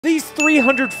These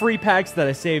 300 free packs that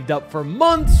I saved up for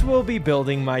months will be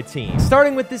building my team.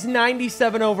 Starting with this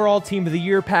 97 overall Team of the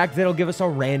Year pack that'll give us a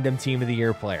random Team of the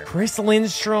Year player. Chris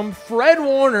Lindstrom, Fred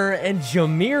Warner, and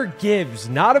Jahmyr Gibbs.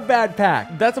 Not a bad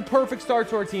pack. That's a perfect start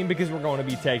to our team because we're going to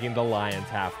be taking the Lions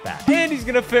halfback. And he's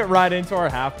going to fit right into our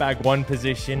halfback one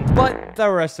position, but the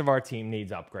rest of our team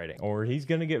needs upgrading, or he's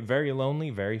going to get very lonely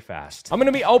very fast. I'm going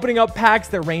to be opening up packs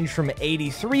that range from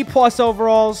 83 plus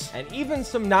overalls and even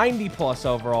some 90 plus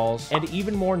overalls. And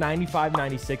even more 95,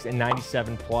 96, and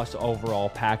 97 plus overall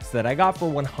packs that I got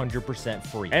for 100%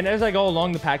 free. And as I go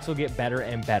along, the packs will get better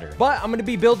and better. But I'm going to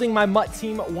be building my MUT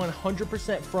team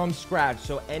 100% from scratch.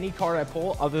 So any card I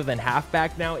pull other than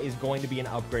halfback now is going to be an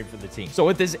upgrade for the team. So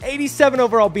with this 87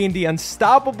 overall B&D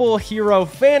Unstoppable Hero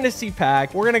Fantasy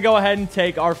Pack, we're going to go ahead and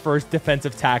take our first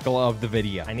defensive tackle of the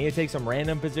video. I need to take some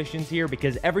random positions here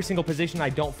because every single position I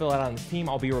don't fill out on this team,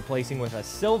 I'll be replacing with a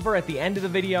silver at the end of the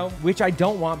video, which I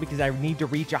don't want because I need to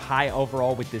reach a high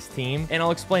overall with this team, and I'll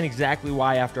explain exactly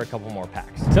why after a couple more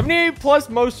packs. 78 plus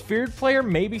most feared player,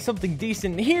 maybe something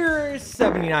decent here.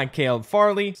 79 Caleb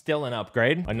Farley, still an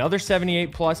upgrade. Another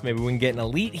 78 plus, maybe we can get an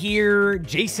elite here.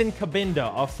 Jason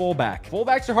Kabinda, a fullback.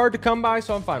 Fullbacks are hard to come by,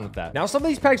 so I'm fine with that. Now some of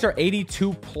these packs are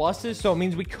 82 pluses, so it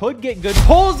means we could get good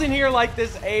pulls in here like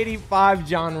this 85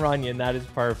 John Runyon. That is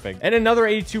perfect. And another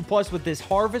 82 plus with this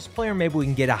Harvest player, maybe we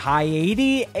can get a high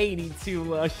 80.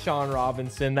 82 Sean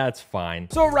Robinson. That's fine.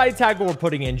 So at right tackle, we're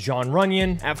putting in John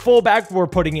Runyon. At fullback, we're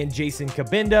putting in Jason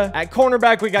Kabinda. At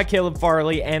cornerback, we got Caleb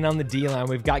Farley. And on the D-line,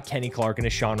 we've got Kenny Clark and a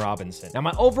Sean Robinson. Now,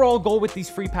 my overall goal with these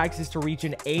free packs is to reach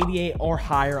an 88 or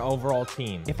higher overall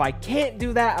team. If I can't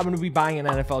do that, I'm going to be buying an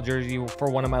NFL jersey for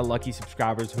one of my lucky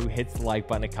subscribers who hits the like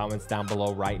button and comments down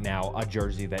below right now, a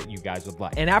jersey that you guys would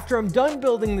like. And after I'm done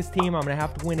building this team, I'm going to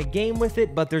have to win a game with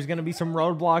it, but there's going to be some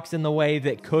roadblocks in the way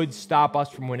that could stop us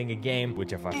from winning a game,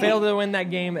 which if I fail to win that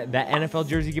game, that NFL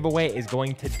jersey giveaway is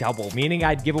going to double, meaning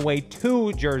I'd give away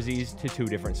 2 jerseys to 2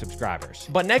 different subscribers.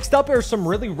 But next up are some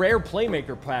really rare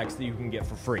playmaker packs that you can get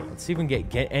for free. Let's see if we can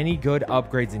get any good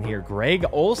upgrades in here. Greg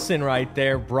Olsen right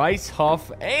there, Bryce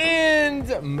Huff, and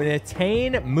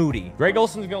Netane Moody. Greg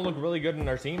Olsen's gonna look really good in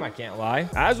our team, I can't lie.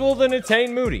 As will the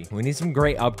Netane Moody. We need some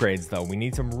great upgrades though. We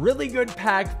need some really good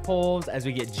pack pulls as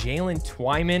we get Jalen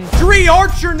Twyman, Dree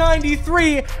Archer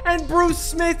 93, and Bruce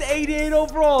Smith 88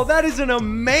 overall. That is an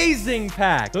amazing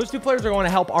pack. Those 2 players are going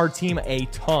to help our team a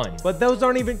ton, but those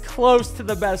aren't even close to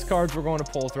the best cards we're going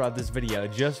to pull throughout this video.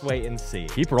 Just wait and see.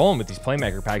 Keep rolling with these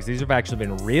playmaker packs. These have actually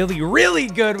been really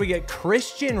good. We get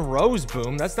Christian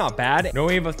Roseboom. That's not bad. No,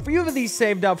 we have a few of these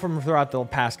saved up from throughout the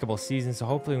past couple seasons, so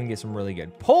hopefully we can get some really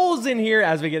good pulls in here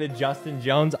as we get a Justin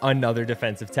Jones, another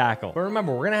defensive tackle. But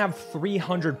remember, we're going to have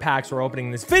 300 packs we're opening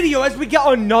in this video as we get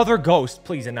another Ghost,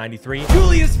 please, a 93.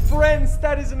 Julius Brents,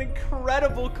 that is an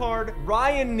incredible card.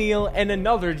 Ryan Neal, and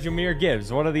another Jahmyr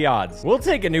Gibbs. What are the odds? We'll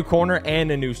take a new corner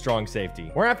and a new strong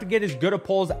safety. We're gonna have to get as good a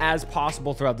pulls as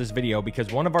possible throughout this video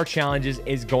because one of our challenges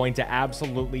is going to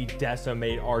absolutely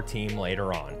decimate our team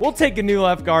later on. We'll take a new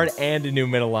left guard and a new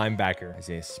middle linebacker.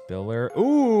 Isaiah Spiller.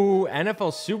 Ooh,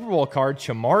 NFL Super Bowl card.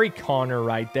 Chamari Connor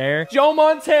right there. Joe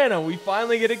Montana. We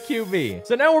finally get a QB.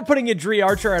 So now we're putting a Dree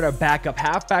Archer at our backup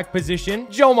halfback position.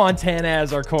 Joe Montana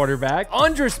as our quarterback.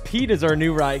 Andres Pete as our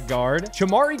new right guard.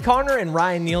 Chamari Connor and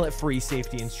Ryan Neal at free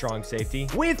safety and strong safety,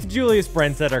 with Julius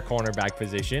Brents at our cornerback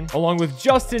position, along with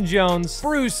Justin Jones,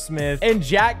 Bruce Smith, and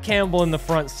Jack Campbell in the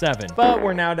front 7. But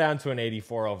we're now down to an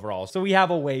 84 overall, so we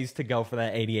have a ways to go for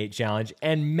that 88 challenge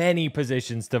and many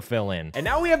positions to fill in. And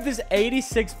now we have this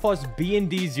 86 plus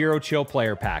B&D Zero Chill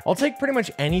player pack. I'll take pretty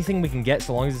much anything we can get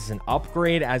so long as it's an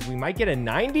upgrade, as we might get a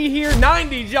 90 here.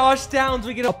 90 Josh Downs.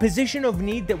 We get a position of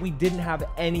need that we didn't have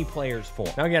any players for.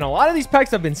 Now again, a lot of these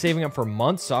packs I've been saving up for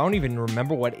months, so I don't even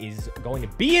remember what is going to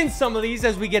be in some of these,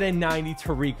 as we get a 90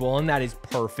 Tariq Woolen. That is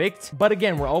perfect. But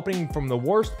again, we're opening from the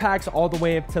worst packs all the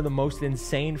way up to the most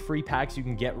insane free packs you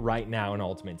can get right now in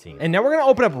Ultimate Team. And now we're going to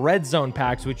open up red zone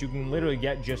packs, which you can literally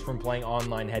get just from playing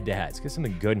online head-to-head. Let's get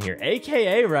something good in here.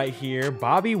 AKA right here,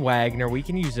 Bobby Wagner. We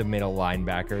can use a middle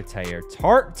linebacker. Taylor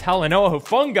Tart, Talanoa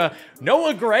Hufunga,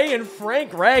 Noah Gray, and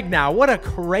Frank Ragnow. What a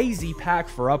crazy pack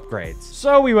for upgrades.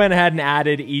 So we went ahead and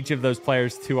added each of those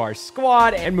players to our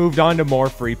squad and moved on to more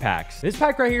free packs. This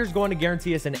pack right here is going to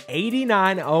guarantee us an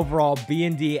 89 overall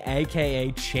B&D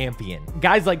aka champion.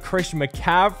 Guys like Christian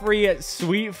McCaffrey,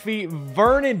 Sweet Feet,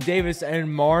 Vernon Davis, and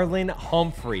Marlon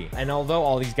Humphrey. And although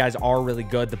all these guys are really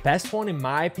good, the best one in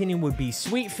my opinion would be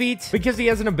Sweet Feet, because he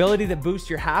has an ability that boosts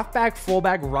your halfback,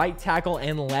 fullback, right tackle,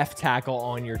 and left tackle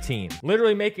on your team,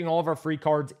 literally making all of our free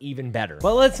cards even better.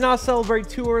 But let's not celebrate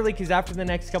too early, because after the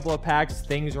next couple of packs,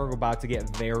 things are about to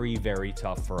get very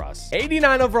tough for us.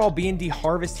 89 overall overall B&D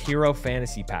Harvest Hero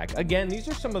Fantasy Pack. Again, these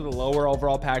are some of the lower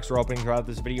overall packs we're opening throughout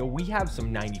this video. We have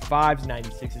some 95s,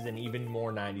 96s, and even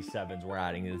more 97s we're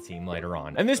adding to the team later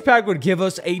on. And this pack would give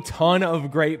us a ton of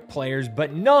great players,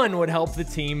 but none would help the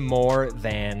team more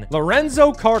than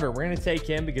Lorenzo Carter. We're going to take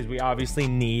him because we obviously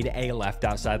need a left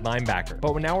outside linebacker.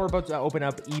 But now we're about to open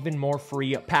up even more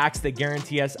free packs that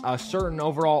guarantee us a certain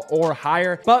overall or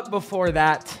higher. But before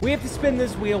that, we have to spin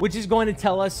this wheel, which is going to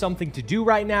tell us something to do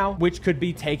right now, which could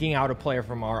be taking out a player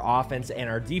from our offense and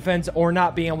our defense, or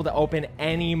not being able to open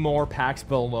any more packs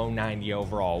below 90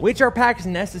 overall, which are packs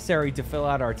necessary to fill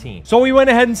out our team. So we went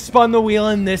ahead and spun the wheel,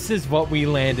 and this is what we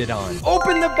landed on.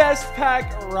 Open the best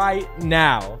pack right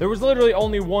now. There was literally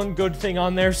only one good thing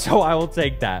on there, so I will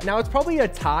take that. Now, it's probably a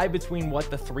tie between what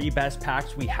the 3 best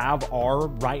packs we have are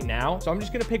right now. So I'm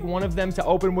just going to pick one of them to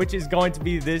open, which is going to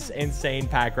be this insane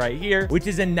pack right here, which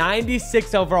is a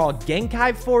 96 overall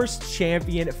Genkai Force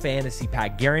Champion Fantasy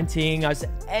Pack, guaranteeing us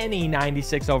any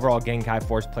 96 overall Genkai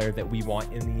Force player that we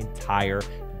want in the entire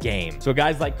game. So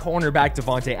guys like cornerback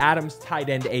Devontae Adams, tight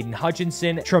end Aiden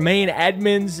Hutchinson, Tremaine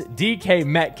Edmonds, DK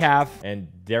Metcalf, and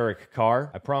Derek Carr.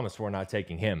 I promise we're not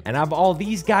taking him. And out of all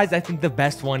these guys, I think the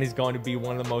best one is going to be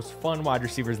one of the most fun wide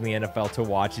receivers in the NFL to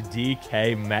watch,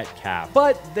 DK Metcalf.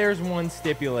 But there's one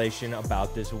stipulation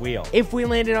about this wheel. If we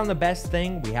landed on the best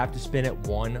thing, we have to spin it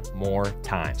one more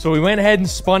time. So we went ahead and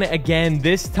spun it again,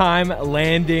 this time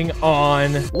landing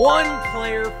on one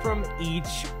player from each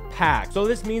pack. So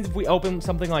this means if we open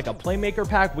something like a playmaker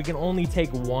pack, we can only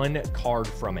take one card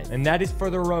from it, and that is for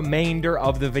the remainder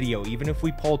of the video. Even if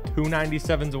we pull 2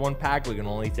 97s in one pack, we can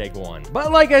only take one.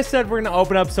 But like I said, we're gonna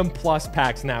open up some plus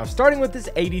packs now, starting with this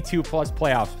 82 plus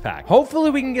playoffs pack.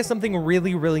 Hopefully we can get something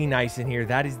really nice in here.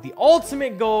 That is the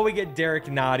ultimate goal. We get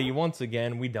Derek Nottie. Once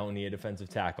again, we don't need a defensive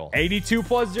tackle. 82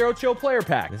 plus 0 chill player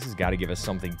pack. This has got to give us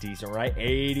something decent, right?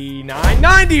 89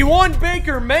 91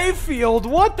 Baker Mayfield.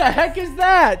 What the heck is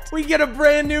that? We get a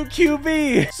brand new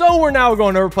QB. So we're now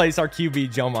going to replace our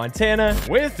QB Joe Montana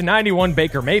with 91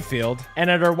 Baker Mayfield. And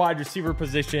at our wide receiver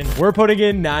position, we're putting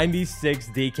in 96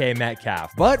 DK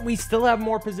Metcalf. But we still have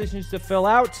more positions to fill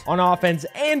out on offense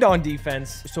and on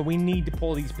defense. So we need to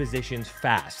pull these positions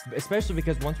fast, especially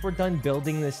because once we're done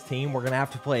building this team, we're going to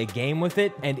have to play a game with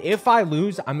it. And if I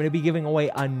lose, I'm going to be giving away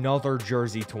another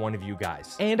jersey to one of you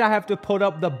guys. And I have to put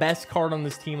up the best card on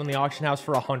this team on the auction house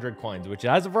for 100 coins, which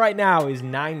as of right now is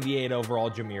 98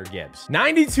 overall Jahmyr Gibbs.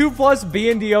 92 plus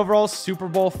B&D overall Super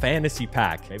Bowl fantasy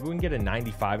pack. Maybe we can get a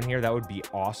 95 in here. That would be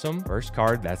awesome. First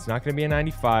card, that's not going to be a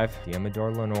 95.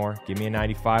 Diamador Lenore, give me a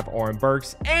 95. Oren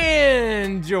Burks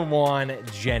and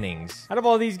Jawan Jennings. Out of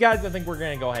all these guys, I think we're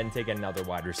going to go ahead and take another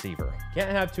wide receiver. Can't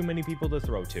have too many people to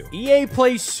throw to. EA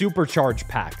Play Supercharge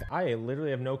pack. I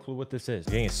literally have no clue what this is.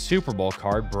 Getting a Super Bowl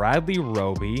card, Bradley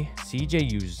Roby,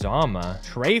 CJ Uzama,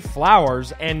 Trey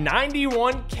Flowers, and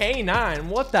 91 K9.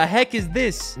 What the heck is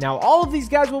this? Now, all of these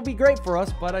guys will be great for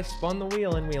us, but I spun the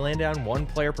wheel and we landed on one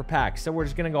player per pack. So we're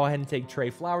just going to go ahead and take Trey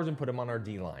Flowers and put him on our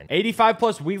D-line. 85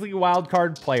 plus weekly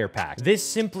wildcard player pack. This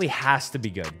simply has to be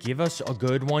good. Give us a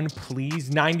good one, please.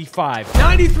 95.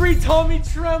 93 Tommy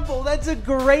Tremble. That's a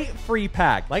great free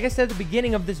pack. Like I said at the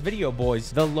beginning of this video,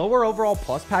 boys, the lower overall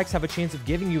plus packs have a chance of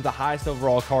giving you the highest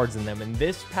overall cards in them, and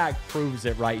this pack proves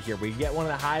it right here. We get one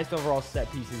of the highest overall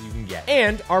set pieces you can get.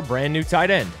 And our brand new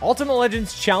tight end. Ultimate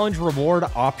Legends Challenge Reward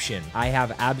option. I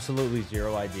have absolutely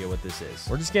zero idea what this is.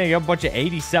 We're just gonna get a bunch of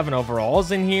 87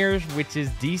 overalls in here, which is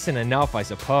decent enough, I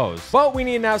suppose. But we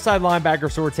need an outside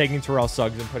linebacker, so we're taking Terrell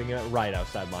Suggs and putting him at right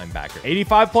outside linebacker.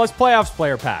 85 plus playoffs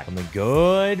player pack. Something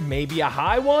good, maybe a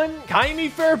high one. Kaimi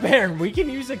Fairbairn. We can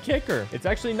use a kicker. It's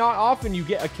actually not often you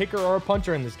get a kicker or a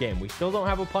puncher in this game. We still don't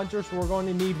have a puncher, so we're going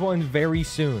to need one very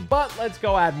soon. But let's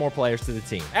go add more players to the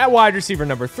team. At wide receiver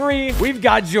number 3, we've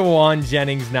got Jawan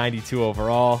Jennings, 92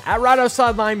 overall. At right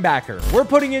outside linebacker, we're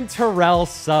putting in Terrell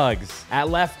Suggs. At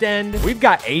left end, we've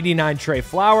got 89 Trey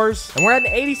Flowers, and we're at an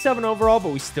 87 overall,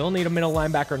 but we still need a middle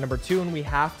linebacker number 2, and we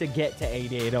have to get to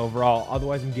 88 overall.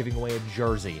 Otherwise, I'm giving away a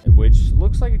jersey, which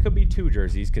looks like it could be 2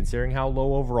 jerseys considering how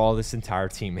low overall this entire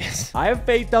team is. I have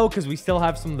faith though, because we still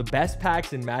have some of the best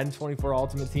packs in Madden 24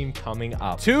 Ultimate Team coming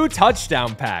up. 2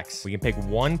 touchdown packs. We can pick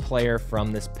one player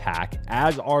from this pack,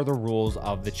 as are the rules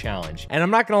of the challenge. And I'm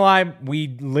not gonna lie,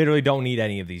 we literally don't need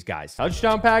any of these guys.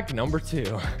 Touchdown pack number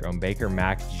 2. Jerome Baker,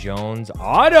 Mac Jones,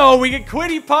 auto. We get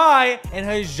Quiddy Pie and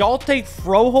Hajalte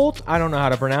Froholt. I don't know how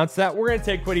to pronounce that. We're gonna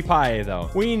take Quiddy Pie though.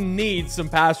 We need some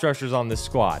pass rushers on this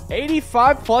squad.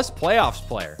 85 plus playoffs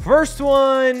player. First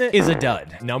one is a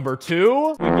dud. Number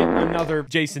 2, we get another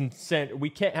Jason sent. We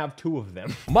can't have two of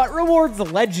them. Mutt Rewards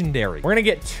Legendary. We're gonna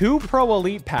get 2 Pro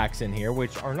Elite packs in here,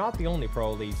 which are not the only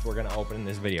Pro Elites we're gonna open in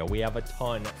this video. We have a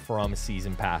ton from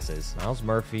season passes. Miles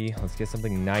Murphy. Let's get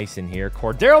something nice in here.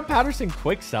 Cordero Patterson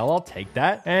quick sell. I'll take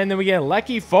that. And then we get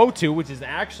Lecky Fotu, which is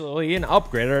actually an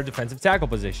upgrade at our defensive tackle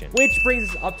position, which brings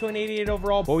us up to an 88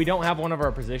 overall, but we don't have one of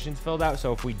our positions filled out.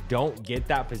 So if we don't get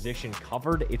that position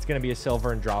covered, it's going to be a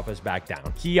silver and drop us back down.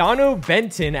 Keanu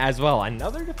Benton as well.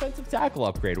 Another defensive tackle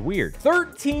upgrade. Weird.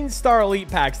 13-star elite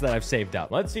packs that I've saved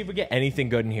up. Let's see if we get anything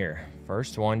good in here.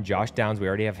 First one, Josh Downs. We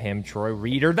already have him. Troy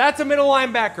Reader. That's a middle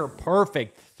linebacker.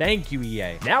 Perfect. Thank you,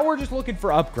 EA. Now we're just looking for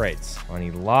upgrades.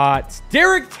 Funny lots.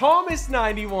 Derek Thomas,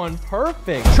 91.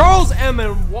 Perfect. Charles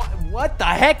Emmon. What the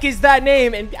heck is that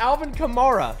name? And Alvin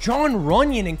Kamara. John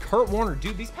Runyon and Kurt Warner.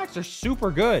 Dude, these packs are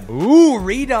super good. Ooh,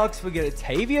 Redux. We get a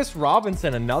Tavius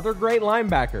Robinson, another great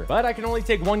linebacker. But I can only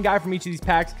take one guy from each of these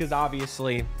packs because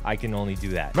obviously I can only do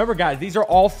that. Remember, guys, these are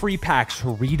all free packs.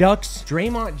 Redux.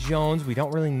 Draymond Jones. We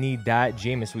don't really need that.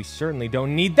 Jameis, we certainly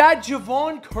don't need that.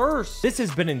 Javon Curse. This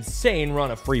has been an insane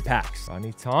run of free packs.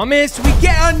 Ronnie Thomas. We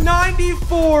get a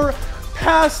 94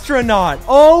 Astronaut.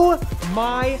 Oh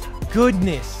my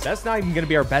goodness. That's not even going to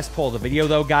be our best pull of the video,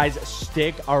 though, guys.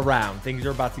 Stick around. Things are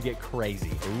about to get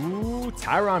crazy. Ooh,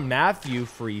 Tyrann Mathieu,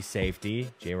 free safety.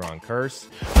 J-Ron Curse.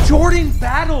 Jordan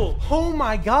Battle. Oh,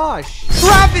 my gosh.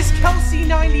 Travis Kelce,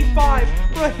 95.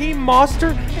 Raheem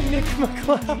Mostert and Nick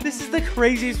McLeod. This is the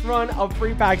craziest run of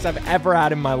free packs I've ever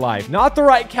had in my life. Not the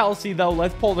right Kelce, though.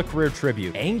 Let's pull the career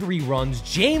tribute. Angry Runs.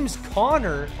 James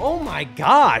Conner. Oh, my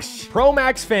gosh. Pro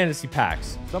Max Fantasy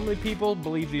Packs. Some of the people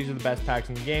believe these are the best packs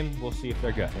in the game. We'll see if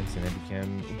they're good.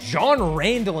 John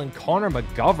Randall and Connor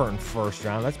McGovern first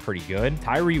round. That's pretty good.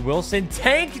 Tyree Wilson.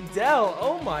 Tank Dell.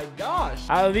 Oh my gosh.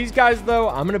 Out of these guys, though,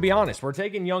 I'm going to be honest. We're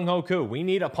taking Young Hoku. We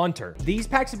need a punter. These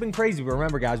packs have been crazy. But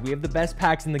remember, guys, we have the best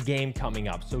packs in the game coming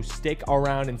up. So stick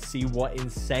around and see what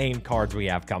insane cards we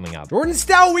have coming up. Jordan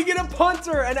Stout. We get a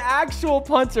punter. An actual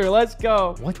punter. Let's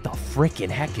go. What the freaking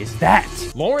heck is that?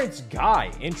 Lawrence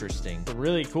Guy. Interesting. A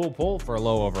really cool pull for a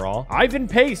low overall. Ivan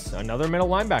Pace. Another middle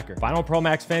linebacker. Final Pro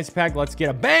Max Fantasy Pack. Let's get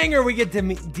a banger. We get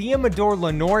Diamador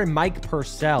Lenore and Mike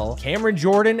Purcell. Cameron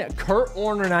Jordan. Kurt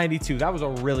Warner, 92. That was a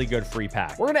really good free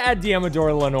pack. We're going to add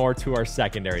Diamador Lenore to our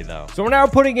secondary, though. So we're now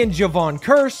putting in Javon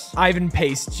Curse, Ivan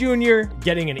Pace Jr.,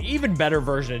 getting an even better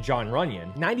version of John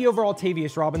Runyon. 90 overall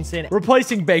Tavius Robinson,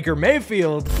 replacing Baker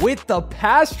Mayfield with the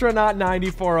Pastronaut,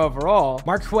 94 overall.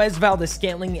 Marquez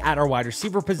Valdez-Scantling at our wide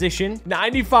receiver position.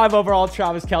 95 overall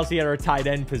Travis Kelce at our tight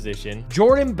end position.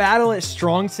 Jordan Battle at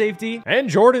strong safety, and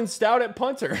Jordan Stout at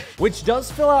punter, which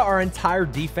does fill out our entire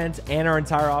defense and our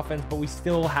entire offense, but we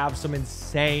still have some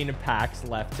insane packs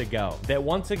left to go that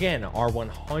once again are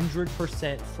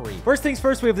 100% free. First things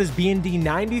first, we have this BND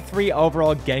 93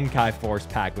 overall Genkai Force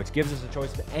pack, which gives us a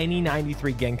choice of any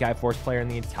 93 Genkai Force player in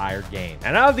the entire game.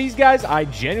 And out of these guys, I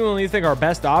genuinely think our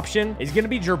best option is going to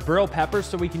be Jabril Peppers,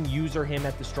 so we can user him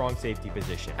at the strong safety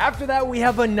position. After that, we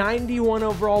have a 91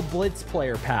 overall Blitz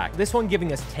player pack. This one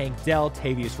giving us Tank Dell,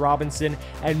 Tavius Robinson,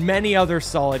 and many other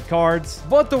solid cards.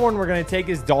 But the one we're going to take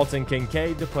is Dalton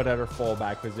Kincaid to put at our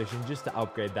fullback position, just to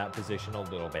upgrade that position a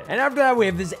little bit. And after that, we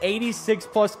have this 86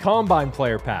 plus combine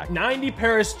player pack. 90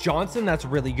 Paris Johnson, that's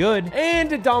really good.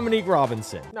 And a Dominique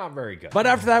Robinson, not very good. But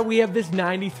after that, we have this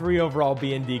 93 overall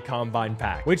BND combine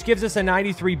pack, which gives us a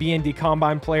 93 BND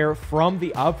combine player from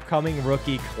the upcoming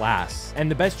rookie class. And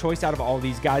the best choice out of all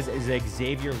these guys is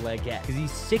Xavier Legette, because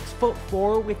he's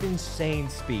 6'4" with insane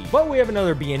speed. But we have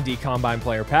another BND combine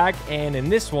player pack, and in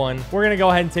this one, we're going to go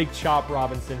ahead and take Chop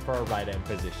Robinson for our right end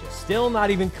position. Still not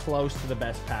even close to the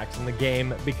best packs in the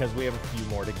game because we have a few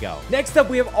more to go. Next up,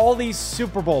 we have all these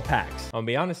Super Bowl packs. I'll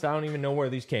be honest, I don't even know where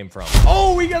these came from.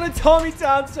 Oh, we got a Tommy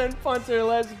Townsend punter.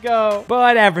 Let's go.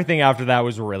 But everything after that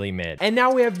was really mid. And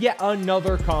now we have yet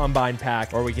another combine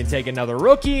pack where we can take another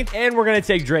rookie, and we're going to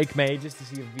take Drake May just to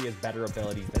see if he has better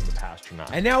abilities than the Pastronaut.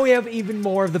 And now we have even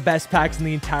more of the best packs in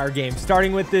the entire game,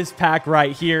 starting with this pack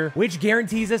right here, which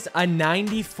guarantees us a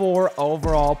 94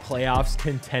 overall playoffs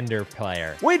contender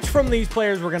player, which from these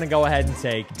players, we're going to go ahead and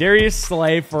take Darius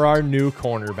Slay for our new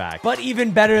cornerback. But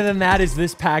even better than that is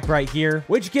this pack right here,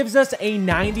 which gives us a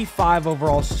 95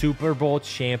 overall Super Bowl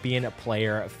champion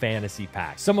player fantasy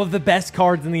pack. Some of the best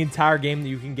cards in the entire game that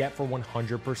you can get for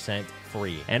 100%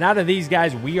 free. And out of these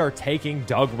guys, we are taking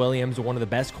Doug Williams, one of the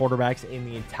best quarterbacks in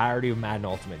the entirety of Madden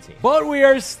Ultimate Team. But we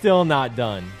are still not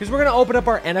done, because we're going to open up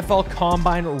our NFL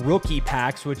Combine rookie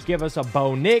packs, which give us a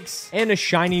Bo Nix and a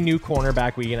shiny new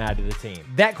cornerback we can add to the team.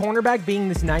 That cornerback being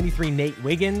this 93 Nate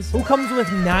Wiggins, who comes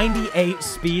with 98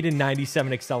 speed and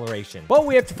 97 acceleration. But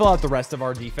we have to fill out the rest of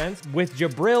our defense with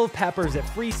Jabril Peppers at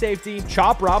free safety,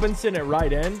 Chop Robinson at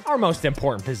right end, our most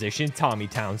important position, Tommy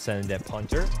Townsend at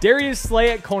punter, Darius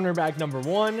Slay at cornerback number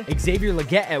 1, Xavier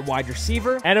Legette at wide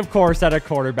receiver, and of course at our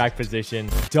quarterback position,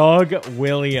 Doug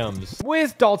Williams,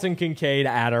 with Dalton Kincaid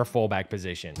at our fullback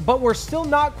position. But we're still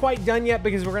not quite done yet,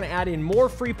 because we're going to add in more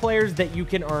free players that you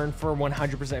can earn for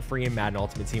 100% free in Madden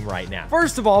Ultimate Team right now.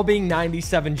 First of all, being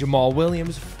 97 Jamal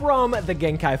Williams from the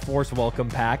Genkai Force Welcome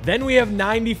Pack. Then we have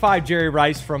 95 Jerry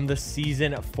Rice from the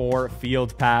Season 4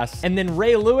 Field Pass. And then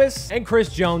Ray Lewis and Chris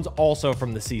Jones also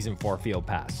from the Season 4 Field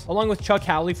Pass, along with Chuck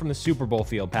Howley from the Super Bowl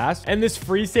Field Pass, and this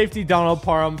free safety Donald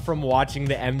Parham from watching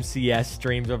the MCS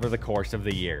streams over the course of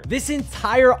the year. This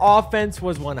entire offense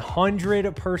was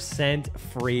 100%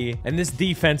 free, and this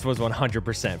defense was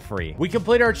 100% free. We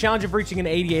completed our challenge of reaching an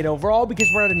 88 overall because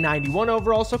we're at a 91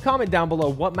 overall, so comment down below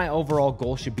what my overall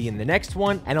goal should be in the next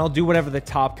one, and I'll do whatever the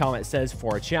top comment says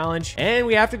for a challenge. And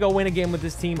we have to go win a game with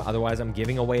this team, otherwise I'm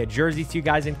giving away a jersey to you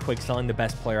guys and quick selling the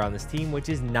best player on this team, which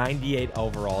is 98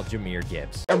 overall Jahmyr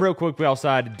Gibbs. And real quick, we also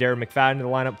had Darren McFadden to the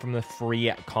lineup from the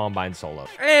free Combine solo.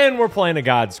 And we're playing a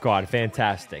God Squad.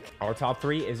 Fantastic. Our top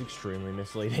 3 is extremely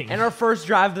misleading. And our first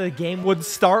drive of the game would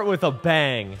start with a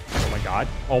bang. Oh my God.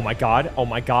 Oh my God. Oh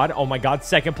my God. Oh my God.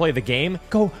 Second play of the game.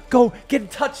 Go, go, get a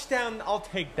touchdown. I'll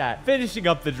take that. Finishing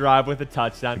up the drive with a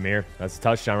touchdown. Jahmyr, that's a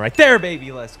touchdown right there,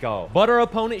 baby. Let's go. But our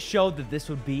opponent showed that this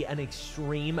would be an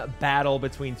extreme battle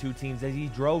between two teams as he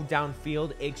drove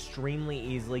downfield extremely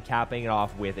easily, capping it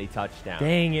off with a touchdown.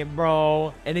 Dang it,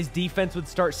 bro. And his defense would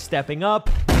start stepping up,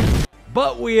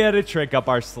 but we had a trick up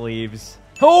our sleeves.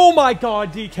 Oh my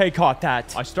God, DK caught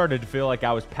that. I started to feel like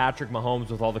I was Patrick Mahomes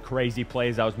with all the crazy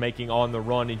plays I was making on the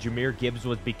run, and Jahmyr Gibbs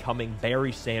was becoming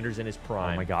Barry Sanders in his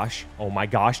prime. Oh my gosh. Oh my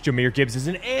gosh, Jahmyr Gibbs is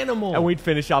an animal. And we'd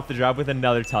finish off the drive with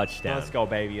another touchdown. Let's go,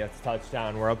 baby. That's a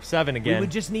touchdown. We're up 7 again. We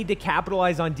would just need to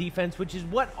capitalize on defense, which is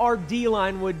what our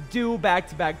D-line would do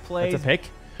back-to-back plays. That's a pick.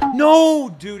 No,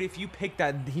 dude, if you pick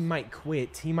that, he might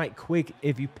quit. He might quit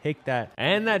if you pick that.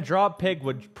 And that drop pick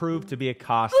would prove to be a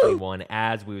costly one,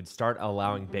 as we would start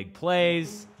allowing big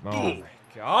plays. Oh my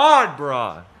God,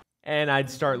 bruh. And I'd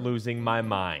start losing my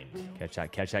mind. Catch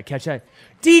that, catch that, catch that.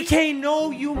 DK, no,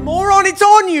 you moron, it's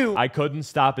on you. I couldn't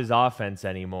stop his offense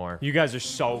anymore. You guys are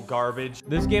so garbage.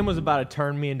 This game was about to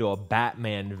turn me into a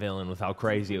Batman villain with how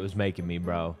crazy it was making me,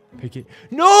 bro. Pick it.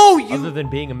 No, you. Other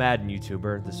than being a Madden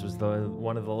YouTuber, this was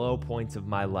one of the low points of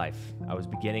my life. I was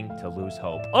beginning to lose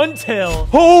hope. Until,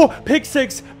 oh, pick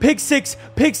six, pick six,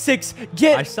 pick six.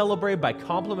 I celebrated by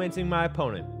complimenting my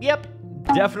opponent. Yep.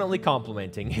 Definitely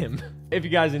complimenting him. If you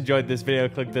guys enjoyed this video,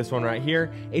 click this one right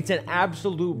here. It's an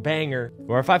absolute banger.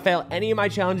 Or if I fail any of my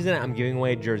challenges in it, I'm giving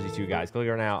away a jersey to you guys. Click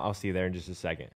it right now. I'll see you there in just a second.